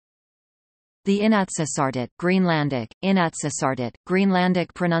The Inatsisartut Greenlandic, Inatsisartut,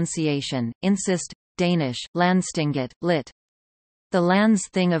 Greenlandic pronunciation, insist, Danish, Landstinget, lit. The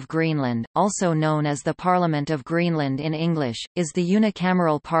Landsthing of Greenland, also known as the Parliament of Greenland in English, is the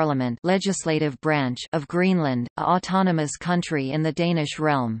unicameral parliament legislative branch of Greenland, a autonomous country in the Danish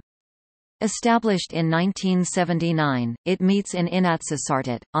realm. Established in 1979, it meets in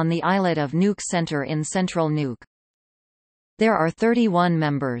Inatsisartut, on the islet of Nuuk Centre in central Nuuk. There are 31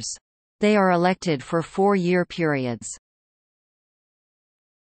 members. They are elected for 4-year periods.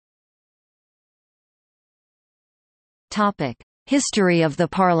 History of the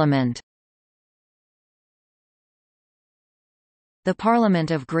Parliament. The Parliament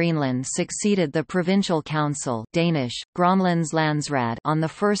of Greenland succeeded the Provincial Council Danish, Grønlands Landsråd on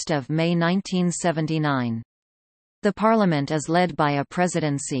 1 May 1979. The Parliament is led by a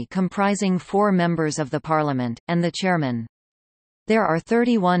presidency comprising 4 members of the Parliament, and the chairman. There are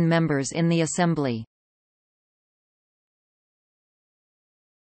 31 members in the Assembly.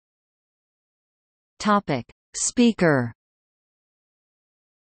 Speaker.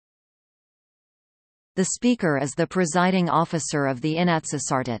 The Speaker is the presiding officer of the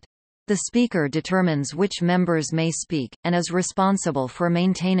Inatsisartut. The Speaker determines which members may speak, and is responsible for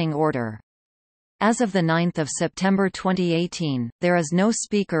maintaining order. As of 9 September 2018, there is no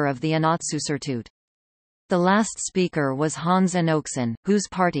Speaker of the Inatsisartut. The last Speaker was Hans Enoksen, whose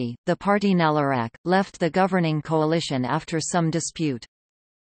party, the Parti Nalarak, left the governing coalition after some dispute.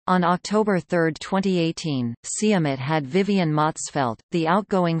 On October 3, 2018, Siumut had Vivian Motzfeldt, the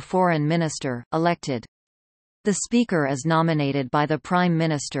outgoing foreign minister, elected. The Speaker is nominated by the Prime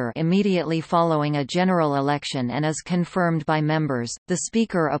Minister immediately following a general election and is confirmed by members. The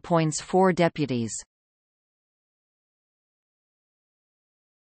Speaker appoints 4 deputies.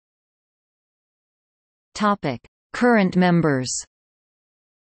 Current members.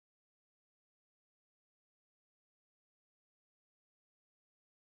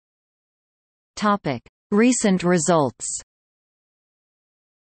 Recent results.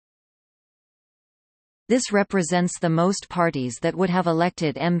 This represents the most parties that would have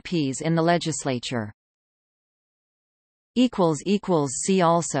elected MPs in the legislature. See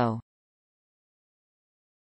also